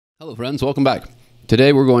Hello friends, welcome back.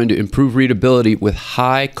 Today we're going to improve readability with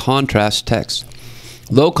high contrast text.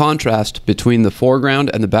 Low contrast between the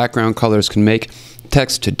foreground and the background colors can make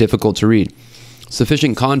text difficult to read.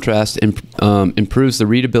 Sufficient contrast improves the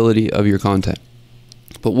readability of your content.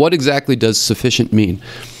 But what exactly does sufficient mean?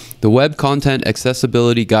 The Web Content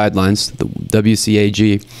Accessibility Guidelines, the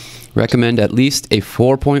WCAG, recommend at least a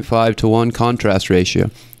 4.5 to 1 contrast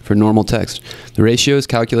ratio for normal text. The ratio is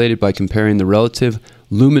calculated by comparing the relative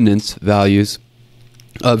luminance values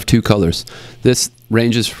of two colors. This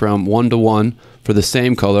ranges from 1 to 1 for the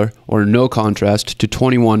same color or no contrast to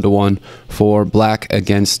 21 to 1 for black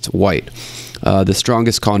against white, the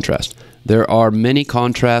strongest contrast. There are many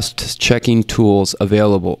contrast checking tools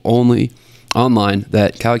available only online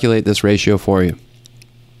that calculate this ratio for you.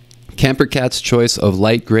 Campercat's choice of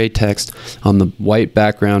light gray text on the white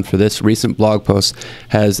background for this recent blog post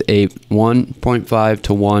has a 1.5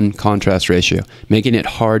 to 1 contrast ratio, making it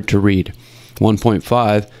hard to read.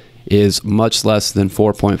 1.5 is much less than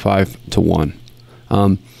 4.5 to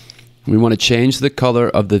 1. We want to change the color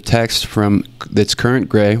of the text from its current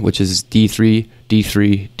gray, which is D3,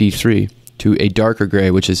 D3, D3, to a darker gray,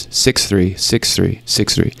 which is 6.3, 6.3,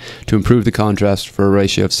 6.3, to improve the contrast for a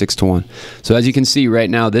ratio of 6 to 1. So as you can see right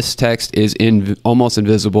now, this text is almost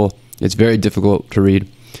invisible. It's very difficult to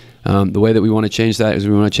read. The way that we want to change that is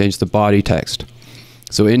we want to change the body text.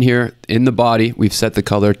 So in here, in the body, we've set the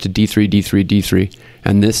color to D3, D3, D3,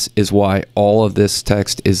 and this is why all of this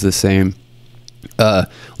text is the same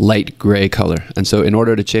light gray color. And so in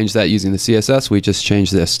order to change that using the CSS, we just change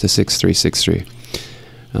this to 6.3,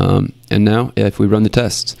 6.3. And now if we run the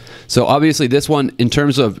tests. So obviously this one, in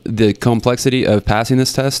terms of the complexity of passing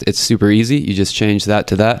this test, it's super easy. You just change that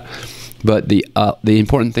to that. But the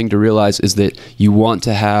important thing to realize is that you want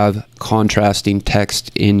to have contrasting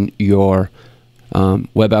text in your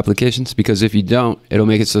web applications, because if you don't, it'll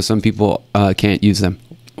make it so some people can't use them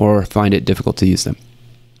or find it difficult to use them.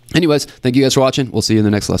 Anyways, thank you guys for watching. We'll see you in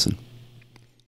the next lesson.